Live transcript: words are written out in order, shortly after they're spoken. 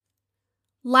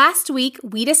Last week,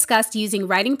 we discussed using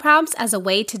writing prompts as a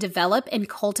way to develop and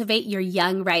cultivate your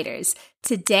young writers.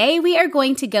 Today, we are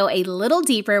going to go a little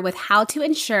deeper with how to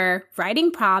ensure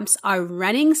writing prompts are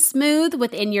running smooth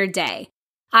within your day.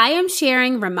 I am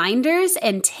sharing reminders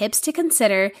and tips to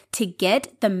consider to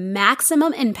get the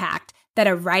maximum impact that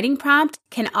a writing prompt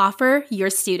can offer your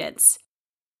students.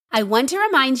 I want to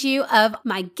remind you of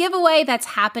my giveaway that's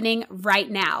happening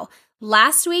right now.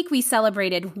 Last week, we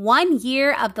celebrated 1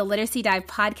 year of the Literacy Dive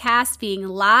podcast being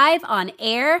live on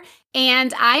air,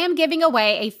 and I am giving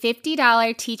away a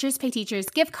 $50 Teachers Pay Teachers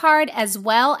gift card as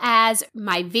well as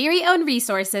my very own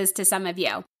resources to some of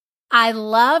you. I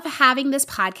love having this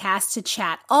podcast to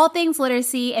chat all things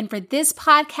literacy and for this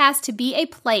podcast to be a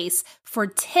place for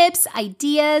tips,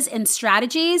 ideas, and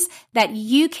strategies that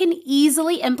you can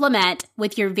easily implement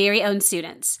with your very own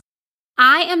students.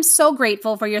 I am so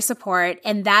grateful for your support,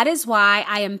 and that is why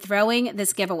I am throwing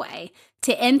this giveaway.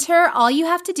 To enter, all you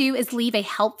have to do is leave a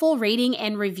helpful rating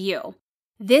and review.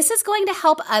 This is going to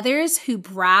help others who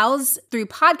browse through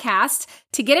podcasts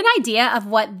to get an idea of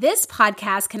what this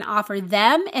podcast can offer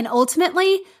them, and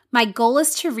ultimately, my goal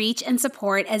is to reach and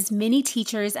support as many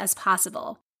teachers as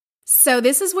possible. So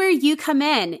this is where you come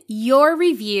in. Your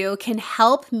review can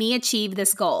help me achieve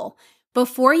this goal.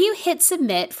 Before you hit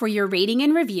submit for your rating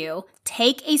and review,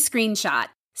 take a screenshot.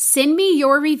 Send me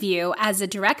your review as a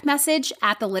direct message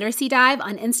at The Literacy Dive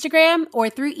on Instagram or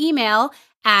through email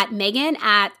at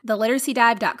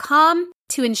megan@theliteracydive.com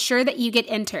to ensure that you get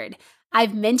entered.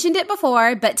 I've mentioned it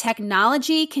before, but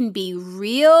technology can be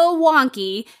real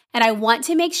wonky, and I want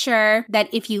to make sure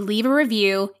that if you leave a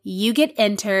review, you get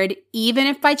entered, even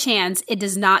if by chance it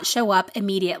does not show up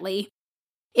immediately.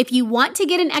 If you want to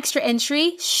get an extra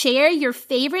entry, share your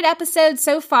favorite episode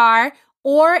so far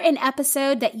or an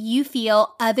episode that you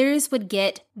feel others would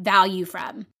get value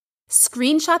from.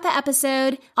 Screenshot the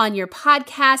episode on your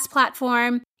podcast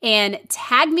platform and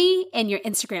tag me in your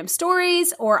Instagram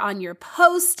stories or on your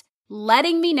post,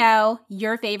 letting me know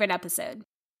your favorite episode.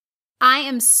 I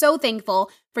am so thankful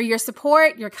for your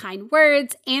support, your kind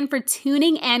words, and for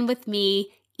tuning in with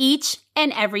me each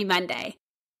and every Monday.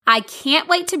 I can't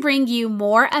wait to bring you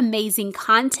more amazing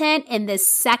content in this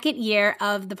second year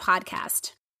of the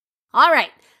podcast. All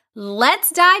right, let's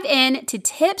dive in to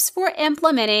tips for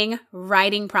implementing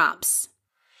writing prompts.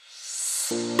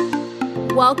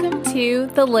 Welcome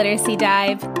to The Literacy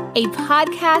Dive, a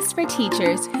podcast for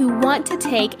teachers who want to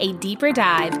take a deeper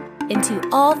dive into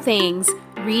all things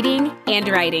reading and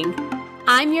writing.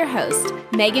 I'm your host,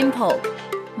 Megan Polk.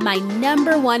 My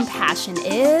number one passion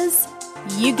is,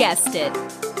 you guessed it,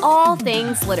 all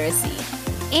things literacy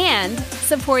and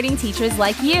supporting teachers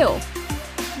like you.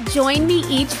 Join me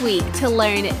each week to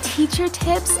learn teacher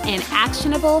tips and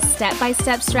actionable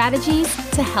step-by-step strategies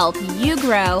to help you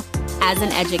grow as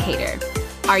an educator.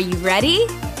 Are you ready?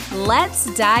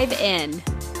 Let's dive in.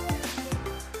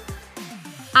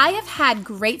 I have had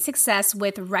great success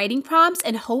with writing prompts,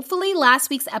 and hopefully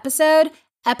last week's episode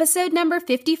number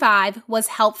 55, was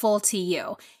helpful to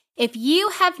you. If you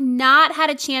have not had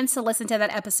a chance to listen to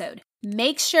that episode,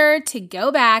 make sure to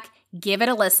go back, give it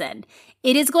a listen.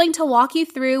 It is going to walk you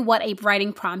through what a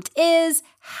writing prompt is,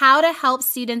 how to help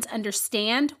students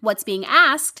understand what's being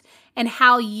asked, and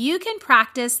how you can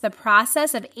practice the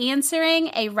process of answering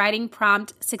a writing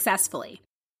prompt successfully.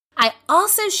 I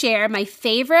also share my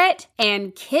favorite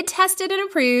and kid-tested and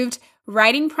approved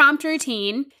writing prompt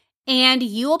routine, and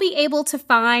you will be able to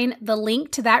find the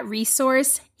link to that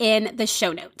resource in the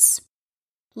show notes.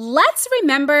 Let's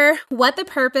remember what the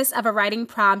purpose of a writing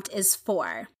prompt is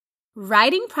for.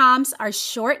 Writing prompts are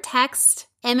short text,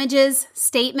 images,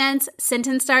 statements,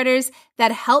 sentence starters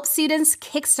that help students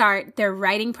kickstart their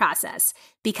writing process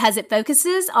because it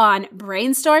focuses on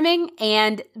brainstorming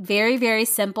and very, very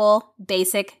simple,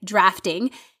 basic drafting.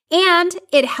 And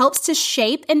it helps to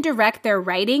shape and direct their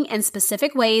writing in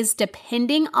specific ways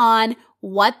depending on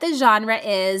what the genre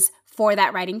is for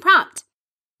that writing prompt.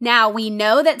 Now, we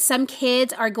know that some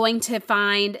kids are going to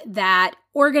find that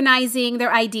organizing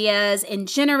their ideas and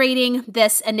generating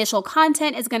this initial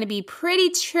content is going to be pretty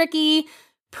tricky,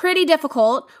 pretty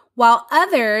difficult, while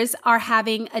others are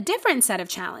having a different set of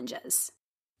challenges.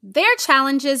 Their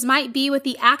challenges might be with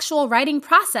the actual writing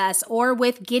process or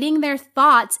with getting their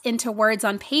thoughts into words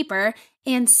on paper,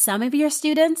 and some of your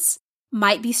students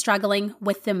might be struggling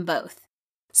with them both.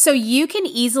 So you can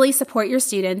easily support your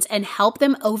students and help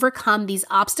them overcome these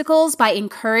obstacles by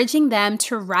encouraging them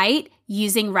to write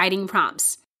using writing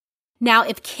prompts. Now,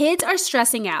 if kids are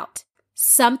stressing out,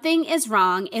 something is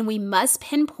wrong and we must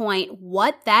pinpoint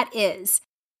what that is.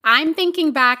 I'm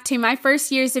thinking back to my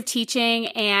first years of teaching,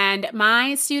 and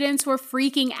my students were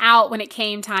freaking out when it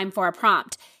came time for a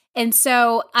prompt. And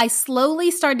so I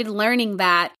slowly started learning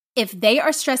that if they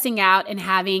are stressing out and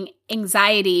having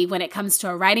anxiety when it comes to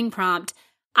a writing prompt,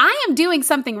 I am doing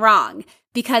something wrong,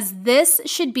 because this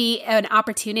should be an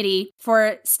opportunity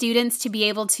for students to be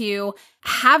able to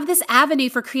have this avenue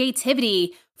for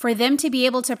creativity, for them to be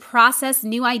able to process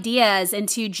new ideas and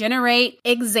to generate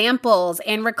examples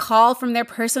and recall from their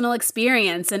personal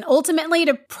experience, and ultimately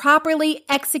to properly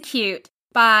execute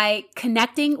by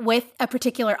connecting with a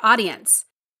particular audience.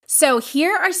 So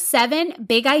here are 7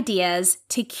 big ideas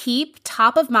to keep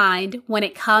top of mind when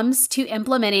it comes to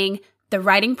implementing the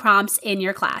writing prompts in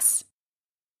your class.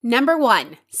 Number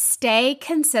 1, stay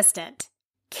consistent.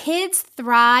 Kids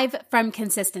thrive from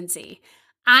consistency.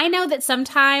 I know that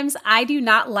sometimes I do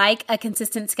not like a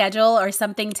consistent schedule or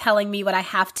something telling me what I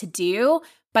have to do,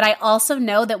 but I also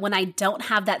know that when I don't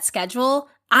have that schedule,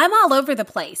 I'm all over the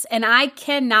place and I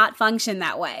cannot function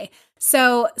that way.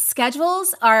 So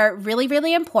schedules are really,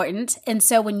 really important. And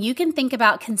so when you can think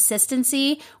about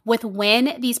consistency with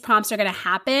when these prompts are going to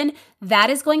happen, that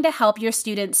is going to help your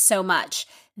students so much.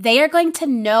 They are going to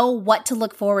know what to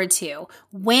look forward to,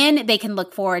 when they can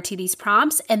look forward to these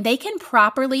prompts, and they can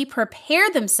properly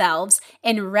prepare themselves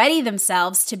and ready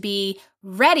themselves to be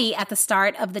ready at the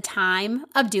start of the time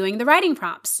of doing the writing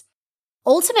prompts.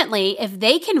 Ultimately, if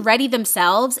they can ready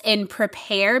themselves and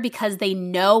prepare because they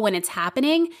know when it's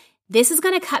happening, this is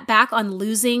going to cut back on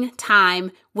losing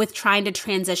time with trying to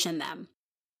transition them.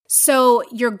 So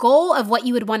your goal of what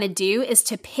you would want to do is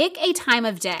to pick a time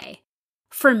of day.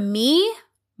 For me,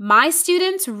 my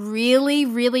students really,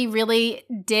 really, really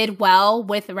did well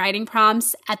with writing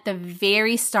prompts at the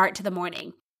very start to the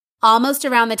morning, almost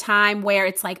around the time where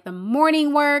it's like the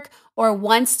morning work, or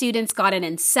once students got in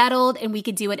and settled, and we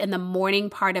could do it in the morning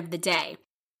part of the day.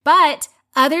 But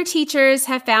other teachers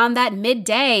have found that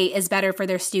midday is better for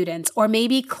their students, or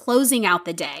maybe closing out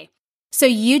the day. So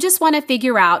you just want to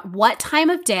figure out what time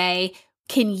of day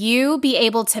can you be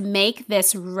able to make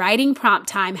this writing prompt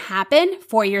time happen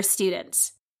for your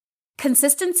students.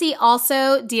 Consistency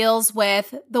also deals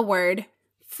with the word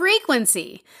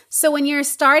frequency. So when you're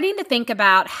starting to think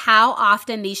about how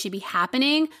often these should be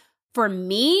happening, for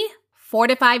me, 4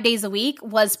 to 5 days a week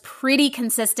was pretty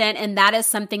consistent, and that is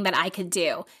something that I could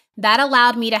do. That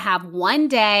allowed me to have one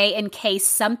day in case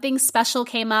something special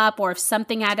came up or if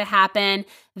something had to happen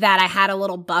that I had a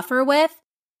little buffer with.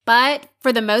 But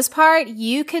for the most part,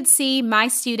 you could see my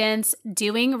students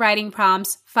doing writing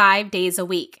prompts 5 days a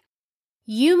week.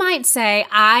 You might say,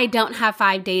 I don't have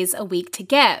 5 days a week to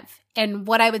give. And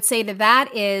what I would say to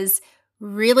that is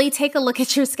really take a look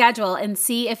at your schedule and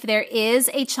see if there is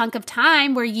a chunk of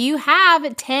time where you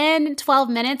have 10, 12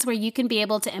 minutes where you can be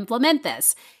able to implement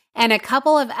this. And a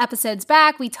couple of episodes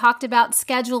back, we talked about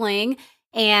scheduling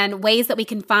and ways that we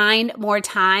can find more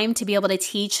time to be able to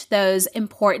teach those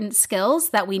important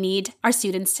skills that we need our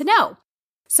students to know.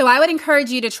 So I would encourage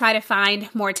you to try to find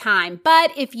more time.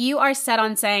 But if you are set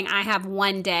on saying, I have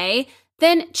one day,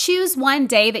 then choose one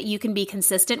day that you can be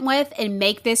consistent with and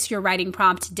make this your writing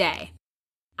prompt day.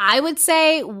 I would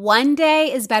say one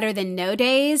day is better than no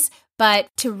days, but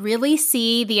to really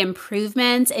see the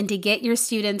improvements and to get your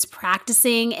students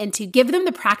practicing and to give them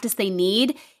the practice they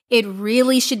need, it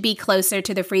really should be closer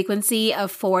to the frequency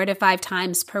of 4 to 5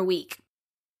 times per week.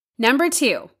 Number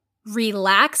 2,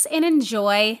 relax and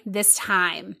enjoy this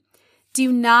time.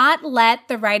 Do not let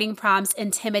the writing prompts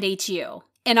intimidate you.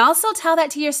 And also tell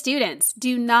that to your students.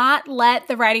 Do not let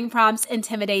the writing prompts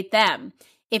intimidate them.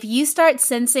 If you start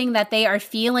sensing that they are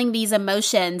feeling these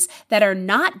emotions that are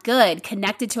not good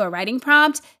connected to a writing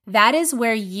prompt, that is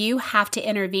where you have to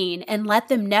intervene and let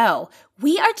them know,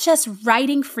 we are just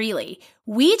writing freely.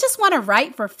 We just want to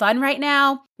write for fun right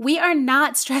now. We are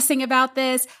not stressing about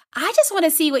this. I just want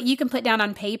to see what you can put down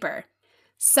on paper.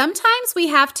 Sometimes we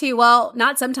have to,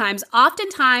 not sometimes,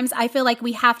 oftentimes I feel like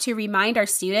we have to remind our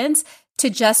students to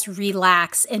just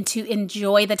relax and to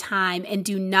enjoy the time and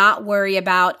do not worry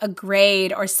about a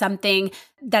grade or something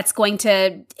that's going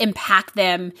to impact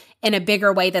them in a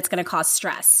bigger way that's going to cause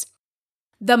stress.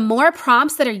 The more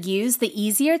prompts that are used, the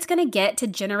easier it's going to get to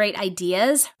generate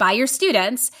ideas by your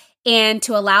students and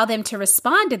to allow them to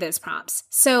respond to those prompts.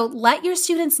 So let your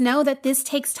students know that this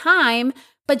takes time,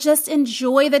 but just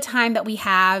enjoy the time that we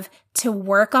have to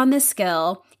work on this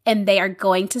skill, and they are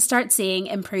going to start seeing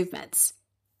improvements.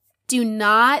 Do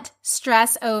not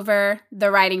stress over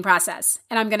the writing process.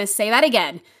 And I'm going to say that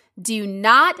again. Do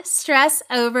not stress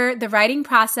over the writing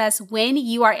process when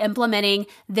you are implementing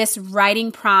this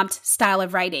writing prompt style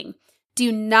of writing.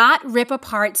 Do not rip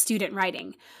apart student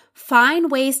writing. find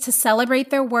ways to celebrate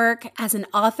their work as an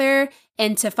author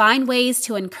and to find ways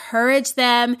to encourage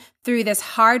them through this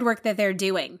hard work that they're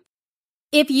doing.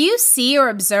 If you see or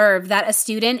observe that a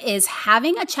student is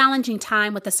having a challenging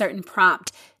time with a certain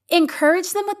prompt,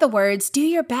 encourage them with the words, "Do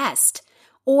your best,"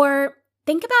 or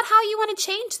think about how you want to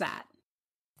change that.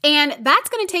 And that's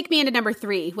going to take me into number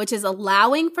 3, which is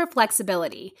allowing for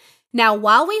flexibility. Now,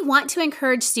 while we want to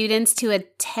encourage students to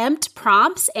attempt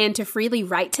prompts and to freely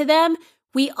write to them,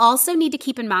 we also need to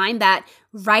keep in mind that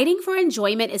writing for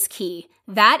enjoyment is key.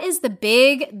 That is the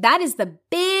big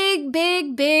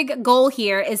goal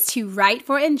here, is to write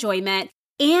for enjoyment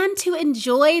and to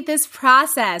enjoy this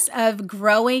process of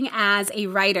growing as a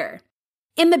writer.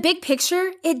 In the big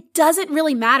picture, it doesn't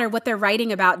really matter what they're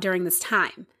writing about during this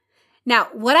time. Now,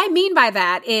 what I mean by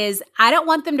that is I don't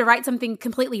want them to write something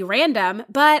completely random,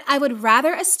 but I would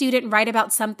rather a student write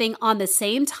about something on the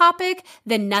same topic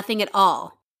than nothing at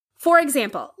all. For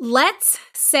example, let's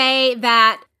say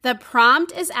that the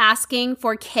prompt is asking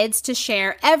for kids to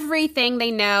share everything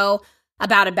they know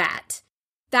about a bat.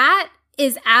 That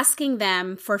is asking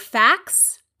them for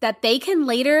facts that they can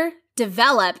later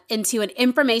develop into an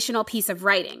informational piece of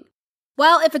writing.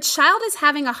 Well, if a child is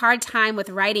having a hard time with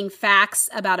writing facts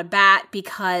about a bat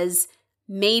because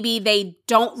maybe they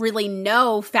don't really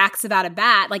know facts about a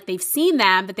bat, like they've seen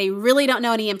them, but they really don't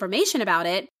know any information about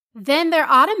it, then they're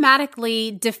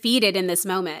automatically defeated in this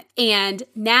moment. And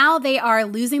now they are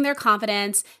losing their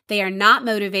confidence, they are not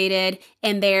motivated,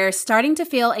 and they're starting to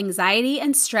feel anxiety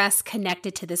and stress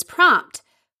connected to this prompt.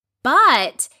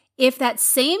 But if that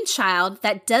same child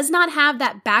that does not have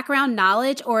that background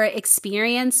knowledge or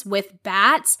experience with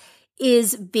bats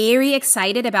is very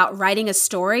excited about writing a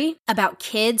story about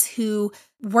kids who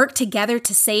work together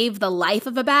to save the life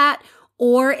of a bat,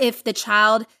 or if the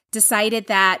child decided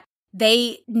that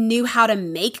they knew how to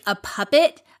make a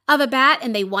puppet of a bat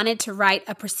and they wanted to write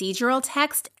a procedural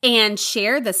text and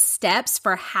share the steps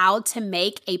for how to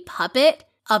make a puppet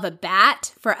of a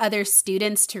bat for other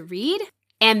students to read,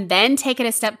 and then take it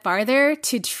a step farther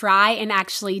to try and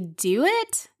actually do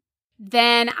it,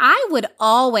 then I would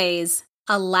always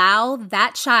allow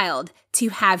that child to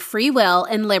have free will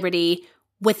and liberty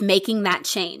with making that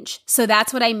change. So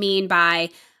that's what I mean by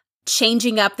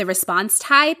changing up the response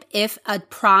type if a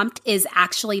prompt is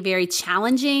actually very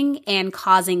challenging and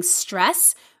causing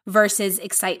stress versus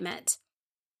excitement.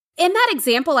 In that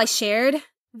example I shared,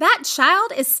 that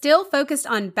child is still focused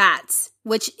on bats,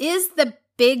 which is the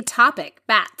big topic,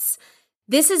 bats.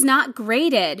 This is not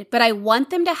graded, but I want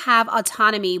them to have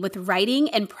autonomy with writing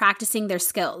and practicing their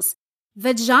skills.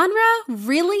 The genre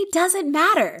really doesn't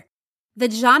matter. The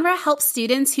genre helps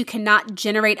students who cannot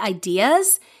generate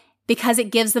ideas because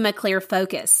it gives them a clear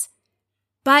focus.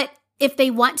 But if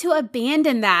they want to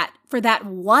abandon that for that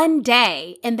one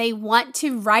day and they want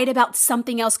to write about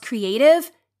something else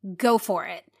creative, go for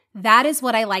it. That is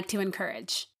what I like to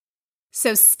encourage.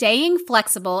 So staying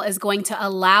flexible is going to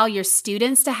allow your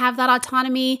students to have that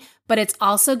autonomy, but it's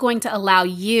also going to allow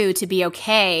you to be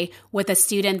okay with a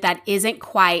student that isn't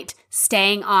quite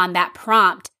staying on that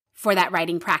prompt for that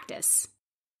writing practice.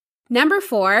 Number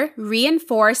 4,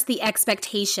 reinforce the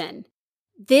expectation.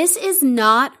 This is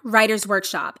not Writer's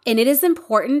Workshop, and it is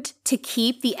important to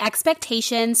keep the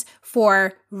expectations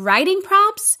for writing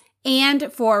prompts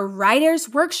and for Writer's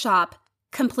Workshop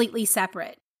completely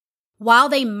separate. While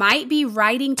they might be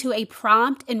writing to a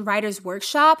prompt in Writer's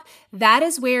Workshop, that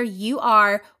is where you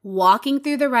are walking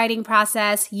through the writing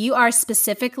process. You are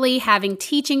specifically having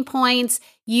teaching points.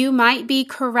 You might be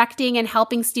correcting and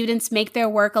helping students make their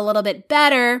work a little bit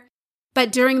better.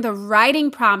 But during the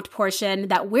writing prompt portion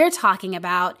that we're talking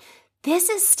about, this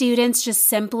is students just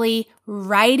simply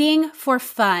writing for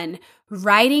fun,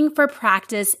 writing for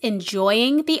practice,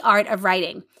 enjoying the art of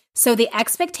writing. So the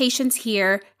expectations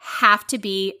here have to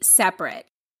be separate.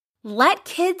 Let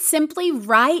kids simply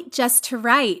write just to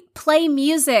write, play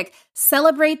music,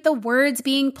 celebrate the words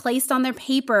being placed on their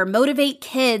paper, motivate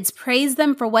kids, praise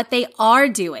them for what they are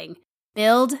doing,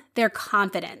 build their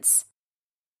confidence.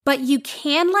 But you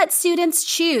can let students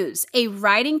choose a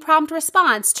writing prompt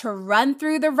response to run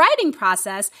through the writing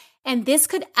process, and this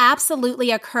could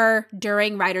absolutely occur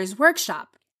during Writer's Workshop.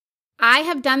 I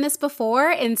have done this before,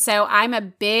 and so I'm a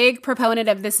big proponent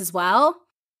of this as well.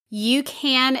 You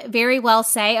can very well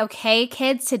say, okay,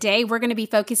 kids, today we're going to be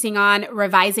focusing on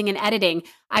revising and editing.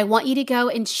 I want you to go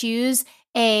and choose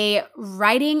a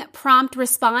writing prompt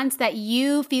response that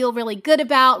you feel really good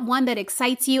about, one that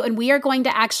excites you, and we are going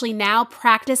to actually now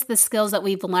practice the skills that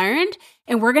we've learned,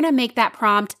 and we're going to make that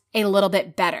prompt a little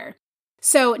bit better.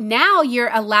 So now you're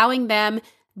allowing them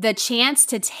the chance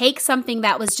to take something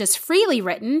that was just freely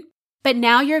written but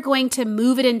now you're going to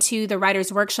move it into the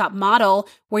writer's workshop model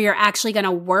where you're actually going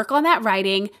to work on that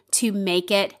writing to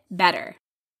make it better.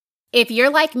 If you're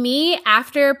like me,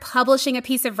 after publishing a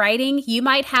piece of writing, you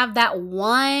might have that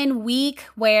 1 week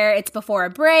where it's before a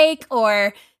break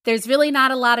or there's really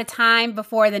not a lot of time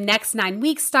before the next 9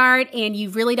 weeks start and you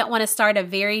really don't want to start a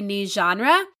very new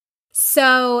genre.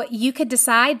 So you could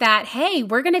decide that, hey,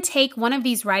 we're going to take one of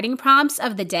these writing prompts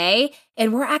of the day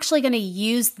and we're actually going to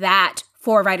use that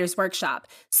for Writer's Workshop.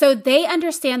 So they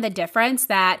understand the difference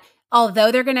that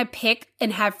although they're going to pick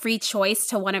and have free choice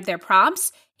to one of their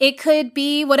prompts, it could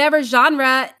be whatever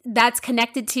genre that's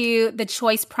connected to the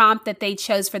choice prompt that they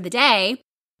chose for the day,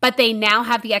 but they now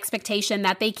have the expectation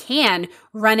that they can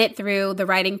run it through the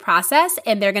writing process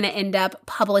and they're going to end up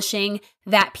publishing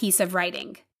that piece of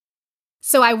writing.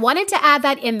 So I wanted to add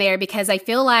that in there because I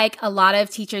feel like a lot of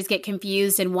teachers get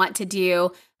confused and want to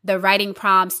do the writing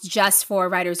prompts just for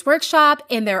Writer's Workshop.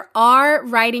 And there are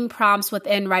writing prompts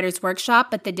within Writer's Workshop,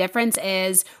 but the difference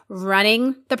is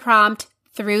running the prompt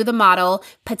through the model.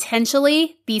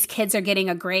 Potentially, these kids are getting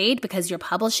a grade because you're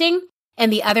publishing.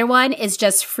 And the other one is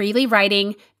just freely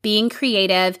writing, being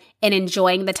creative, and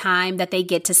enjoying the time that they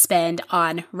get to spend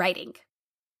on writing.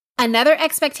 Another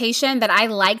expectation that I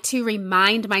like to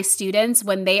remind my students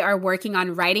when they are working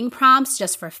on writing prompts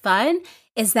just for fun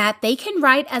is that they can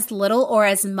write as little or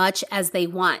as much as they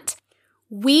want.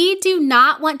 We do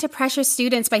not want to pressure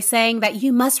students by saying that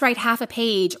you must write half a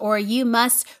page or you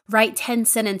must write 10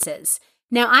 sentences.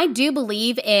 Now, I do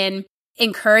believe in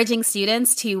encouraging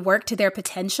students to work to their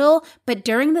potential, but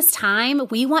during this time,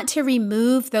 we want to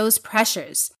remove those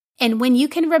pressures. And when you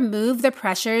can remove the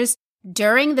pressures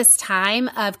during this time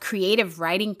of creative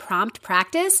writing prompt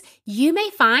practice, you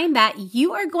may find that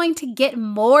you are going to get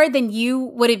more than you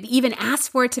would have even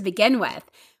asked for to begin with.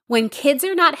 When kids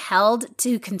are not held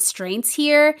to constraints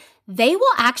here, they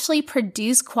will actually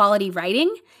produce quality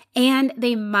writing and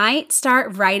they might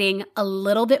start writing a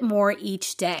little bit more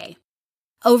each day.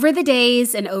 Over the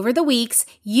days and over the weeks,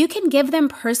 you can give them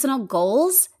personal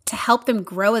goals to help them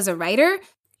grow as a writer,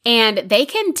 and they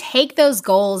can take those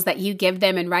goals that you give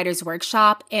them in Writer's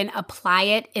Workshop and apply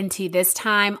it into this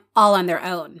time all on their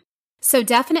own. So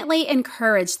definitely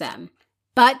encourage them,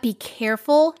 but be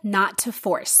careful not to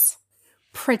force.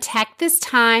 Protect this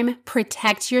time,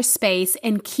 protect your space,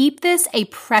 and keep this a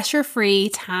pressure-free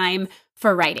time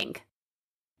for writing.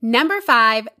 Number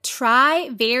 5, try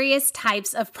various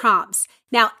types of prompts.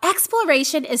 Now,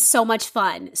 exploration is so much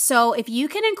fun. So if you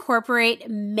can incorporate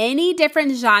many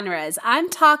different genres, I'm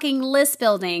talking list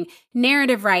building,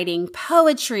 narrative writing,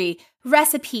 poetry,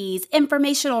 recipes,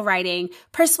 informational writing,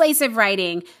 persuasive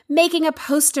writing, making a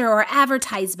poster or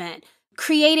advertisement,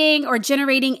 creating or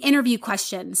generating interview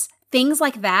questions, things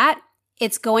like that,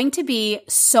 it's going to be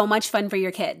so much fun for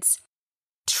your kids.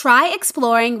 Try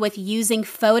exploring with using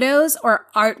photos or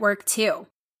artwork too.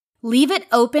 Leave it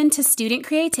open to student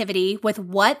creativity with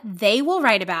what they will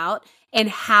write about and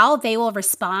how they will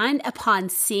respond upon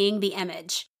seeing the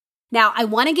image. Now, I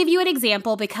want to give you an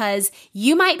example because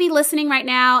you might be listening right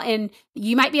now and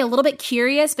you might be a little bit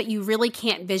curious, but you really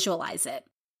can't visualize it.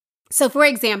 So for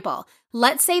example,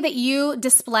 let's say that you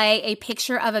display a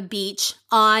picture of a beach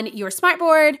on your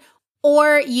smartboard,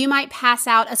 or you might pass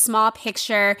out a small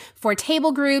picture for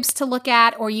table groups to look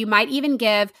at, or you might even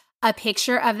give a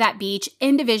picture of that beach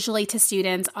individually to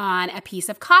students on a piece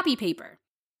of copy paper.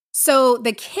 So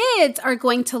the kids are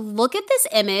going to look at this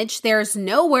image. There's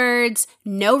no words,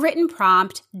 no written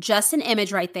prompt, just an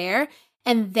image right there.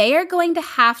 And they are going to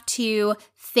have to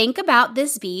think about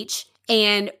this beach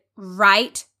and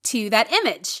write to that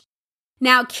image.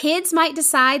 Now, kids might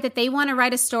decide that they want to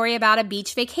write a story about a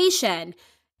beach vacation.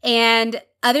 And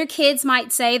other kids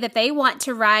might say that they want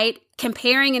to write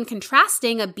comparing and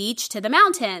contrasting a beach to the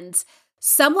mountains.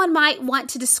 Someone might want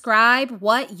to describe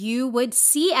what you would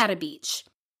see at a beach.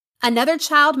 Another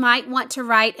child might want to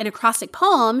write an acrostic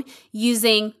poem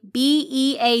using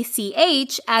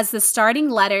BEACH as the starting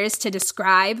letters to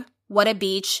describe what a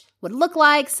beach would look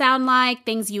like, sound like,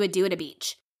 things you would do at a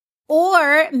beach.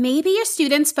 Or maybe your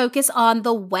students focus on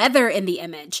the weather in the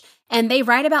image and they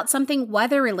write about something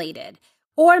weather related.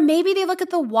 Or maybe they look at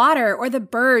the water or the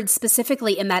birds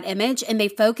specifically in that image and they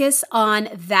focus on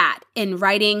that in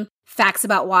writing facts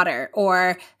about water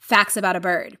or facts about a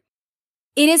bird.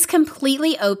 It is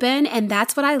completely open, and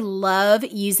that's what I love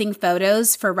using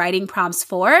photos for writing prompts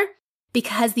for,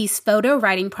 because these photo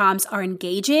writing prompts are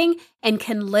engaging and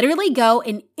can literally go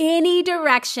in any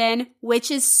direction,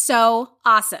 which is so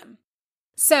awesome.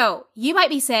 So you might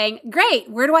be saying, great,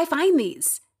 where do I find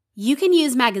these? You can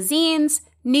use magazines,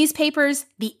 newspapers,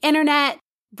 the internet,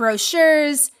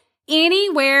 brochures,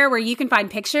 anywhere where you can find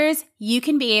pictures, you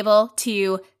can be able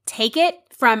to take it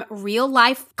from real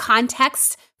life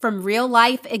context, from real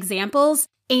life examples,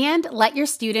 and let your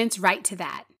students write to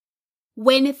that.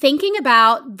 When thinking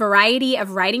about variety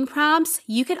of writing prompts,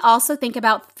 you could also think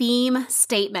about theme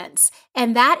statements,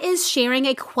 and that is sharing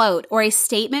a quote or a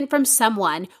statement from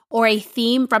someone or a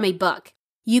theme from a book.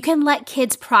 You can let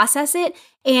kids process it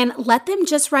and let them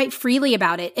just write freely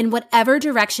about it in whatever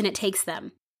direction it takes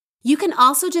them. You can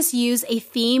also just use a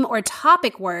theme or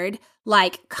topic word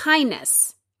like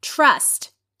kindness,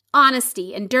 trust,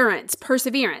 honesty, endurance,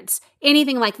 perseverance,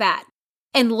 anything like that,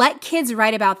 and let kids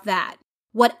write about that.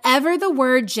 Whatever the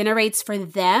word generates for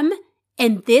them,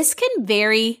 and this can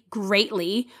vary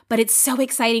greatly, but it's so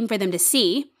exciting for them to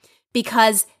see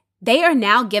because they are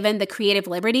now given the creative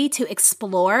liberty to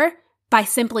explore by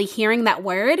simply hearing that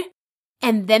word,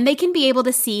 and then they can be able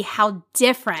to see how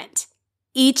different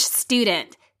each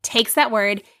student takes that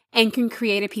word and can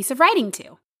create a piece of writing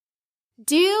to.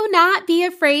 Do not be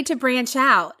afraid to branch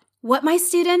out. What my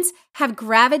students have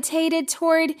gravitated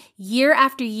toward year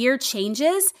after year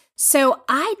changes, so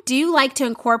I do like to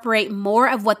incorporate more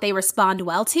of what they respond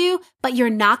well to, but you're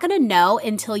not going to know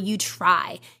until you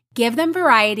try. Give them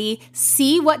variety,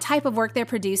 see what type of work they're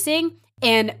producing,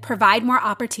 and provide more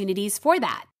opportunities for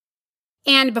that.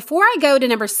 And before I go to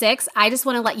number 6, I just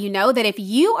want to let you know that if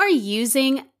you are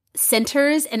using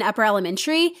centers in upper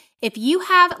elementary, if you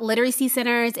have literacy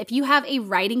centers, if you have a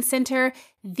writing center,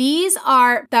 these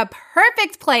are the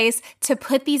perfect place to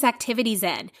put these activities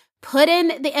in. Put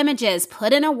in the images,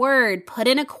 put in a word, put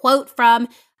in a quote from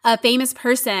a famous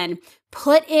person,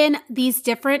 put in these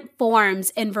different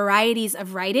forms and varieties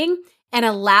of writing and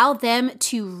allow them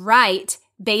to write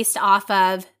based off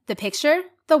of the picture,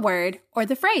 the word, or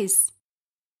the phrase.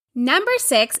 Number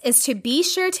 6 is to be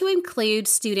sure to include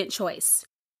student choice.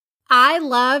 I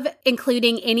love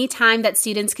including any time that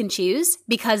students can choose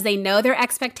because they know their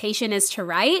expectation is to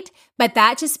write, but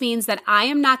that just means that I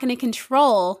am not going to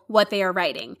control what they are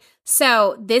writing.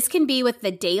 So this can be with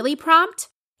the daily prompt,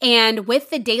 and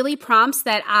with the daily prompts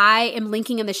that I am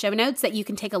linking in the show notes that you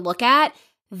can take a look at,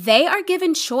 they are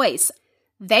given choice.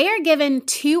 They are given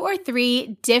 2 or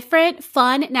 3 different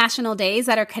fun national days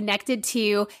that are connected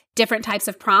to different types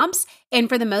of prompts. And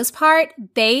for the most part,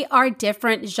 they are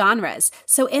different genres.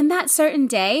 So in that certain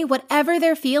day, whatever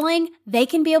they're feeling, they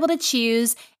can be able to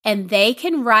choose and they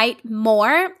can write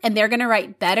more and they're going to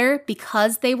write better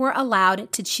because they were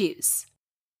allowed to choose.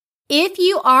 If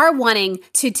you are wanting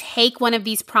to take one of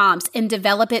these prompts and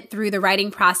develop it through the writing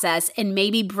process and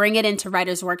maybe bring it into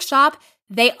Writer's Workshop,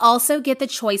 they also get the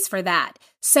choice for that.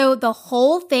 So the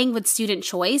whole thing with student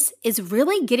choice is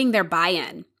really getting their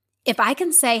buy-in. If I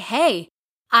can say, hey,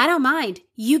 I don't mind,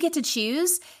 you get to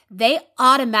choose, they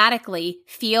automatically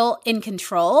feel in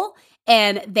control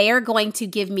and they are going to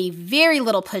give me very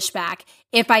little pushback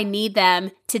if I need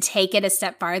them to take it a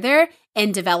step farther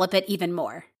and develop it even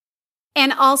more.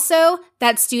 And also,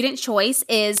 that student choice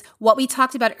is what we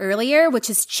talked about earlier, which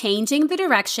is changing the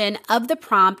direction of the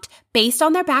prompt based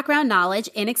on their background knowledge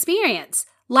and experience,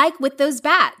 like with those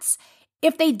bats.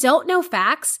 If they don't know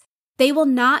facts, they will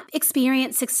not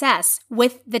experience success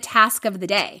with the task of the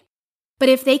day. But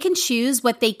if they can choose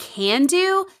what they can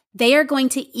do, they are going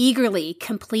to eagerly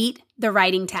complete the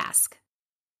writing task.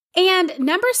 And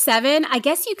number 7, I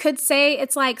guess you could say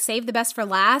it's like save the best for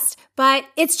last, but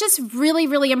it's just really,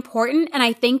 really important. And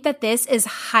I think that this is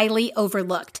highly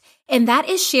overlooked. And that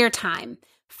is share time.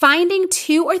 Finding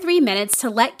 2 or 3 minutes to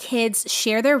let kids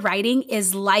share their writing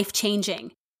is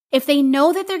life-changing. If they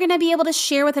know that they're going to be able to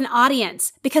share with an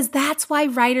audience, because that's why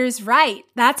writers write.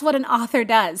 That's what an author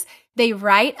does. They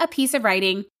write a piece of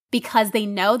writing because they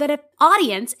know that an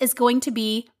audience is going to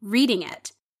be reading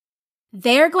it.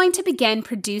 They're going to begin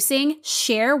producing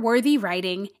share-worthy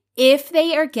writing if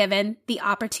they are given the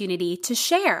opportunity to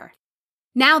share.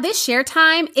 Now, this share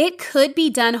time, it could be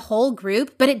done whole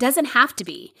group, but it doesn't have to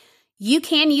be. You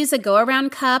can use a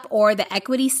go-around cup or the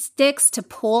equity sticks to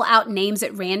pull out names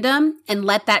at random and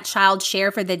let that child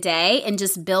share for the day and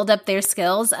just build up their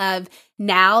skills of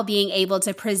now being able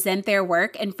to present their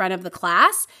work in front of the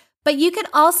class. But you could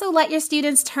also let your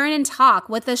students turn and talk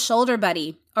with a shoulder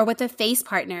buddy or with a face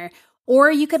partner,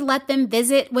 or you could let them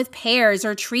visit with pairs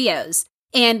or trios,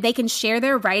 and they can share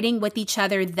their writing with each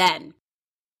other then.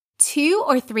 2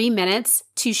 or 3 minutes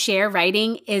to share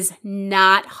writing is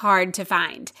not hard to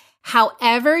find.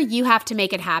 However you have to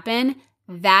make it happen,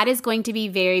 that is going to be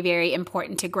very, very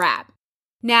important to grab.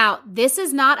 Now, this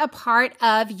is not a part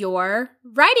of your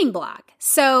writing block.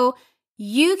 So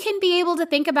you can be able to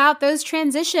think about those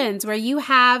transitions where you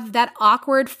have that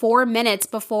awkward 4 minutes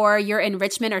before your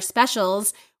enrichment or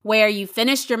specials where you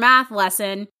finished your math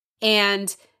lesson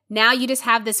and now you just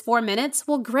have this 4 minutes.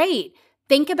 Well, great.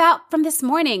 Think about from this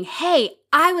morning, hey,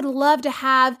 I would love to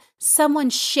have someone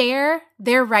share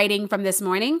their writing from this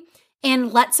morning,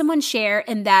 and let someone share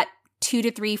in that 2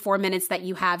 to 3, 4 minutes that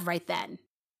you have right then.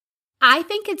 I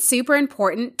think it's super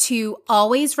important to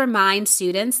always remind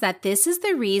students that this is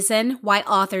the reason why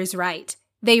authors write.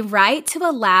 They write to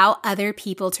allow other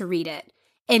people to read it.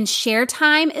 And share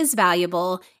time is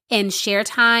valuable, and share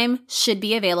time should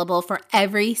be available for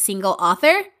every single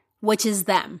author, which is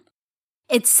them.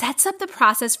 It sets up the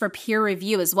process for peer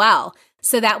review as well,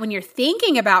 so that when you're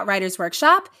thinking about Writer's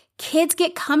Workshop, kids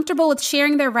get comfortable with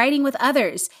sharing their writing with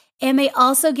others, and they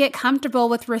also get comfortable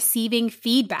with receiving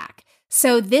feedback.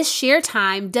 So this share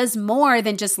time does more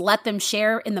than just let them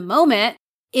share in the moment.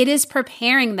 It is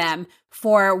preparing them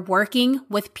for working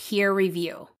with peer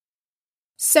review.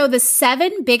 So the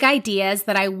 7 big ideas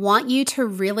that I want you to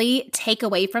really take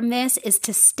away from this is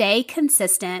to stay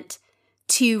consistent,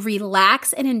 to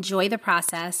relax and enjoy the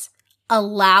process,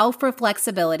 allow for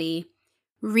flexibility,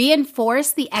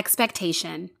 reinforce the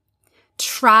expectation,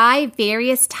 try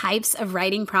various types of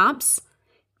writing prompts,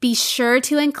 be sure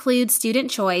to include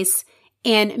student choice,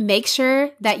 and make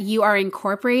sure that you are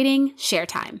incorporating share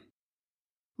time.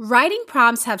 Writing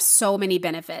prompts have so many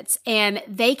benefits, and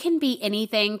they can be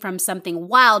anything from something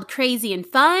wild, crazy, and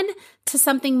fun to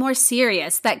something more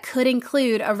serious that could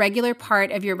include a regular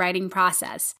part of your writing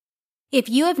process. If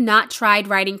you have not tried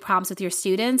writing prompts with your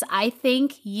students, I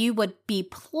think you would be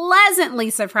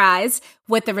pleasantly surprised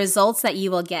with the results that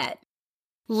you will get.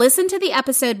 Listen to the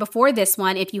episode before this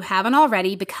one if you haven't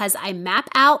already, because I map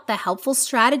out the helpful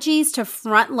strategies to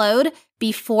front load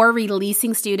before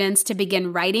releasing students to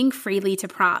begin writing freely to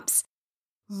prompts.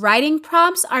 Writing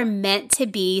prompts are meant to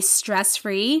be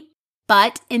stress-free,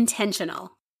 but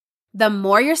intentional. The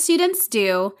more your students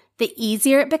do, the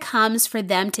easier it becomes for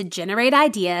them to generate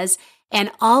ideas, and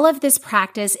all of this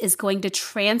practice is going to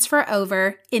transfer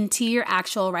over into your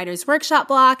actual Writer's Workshop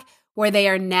block, where they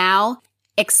are now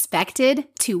expected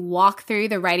to walk through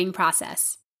the writing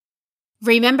process.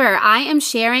 Remember, I am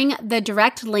sharing the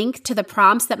direct link to the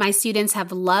prompts that my students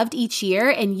have loved each year,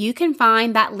 and you can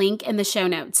find that link in the show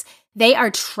notes. They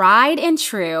are tried and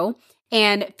true,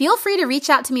 and feel free to reach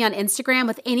out to me on Instagram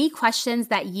with any questions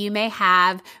that you may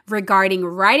have regarding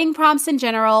writing prompts in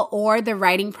general or the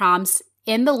writing prompts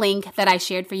in the link that I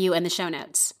shared for you in the show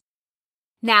notes.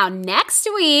 Now, next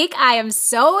week, I am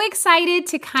so excited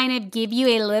to kind of give you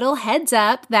a little heads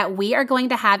up that we are going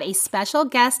to have a special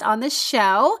guest on the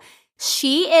show.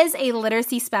 She is a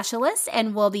literacy specialist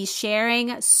and will be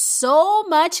sharing so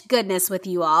much goodness with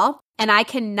you all, and I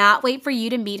cannot wait for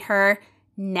you to meet her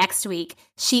next week.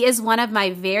 She is one of my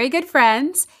very good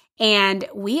friends, and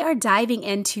we are diving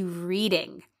into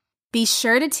reading. Be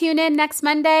sure to tune in next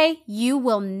Monday. You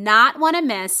will not want to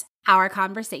miss our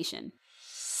conversation.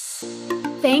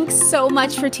 Thanks so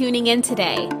much for tuning in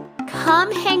today.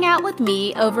 Come hang out with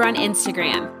me over on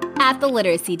Instagram at The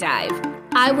Literacy Dive.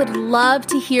 I would love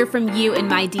to hear from you in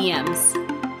my DMs.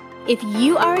 If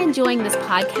you are enjoying this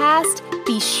podcast,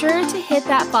 be sure to hit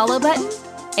that follow button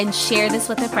and share this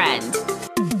with a friend.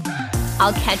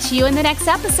 I'll catch you in the next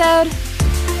episode.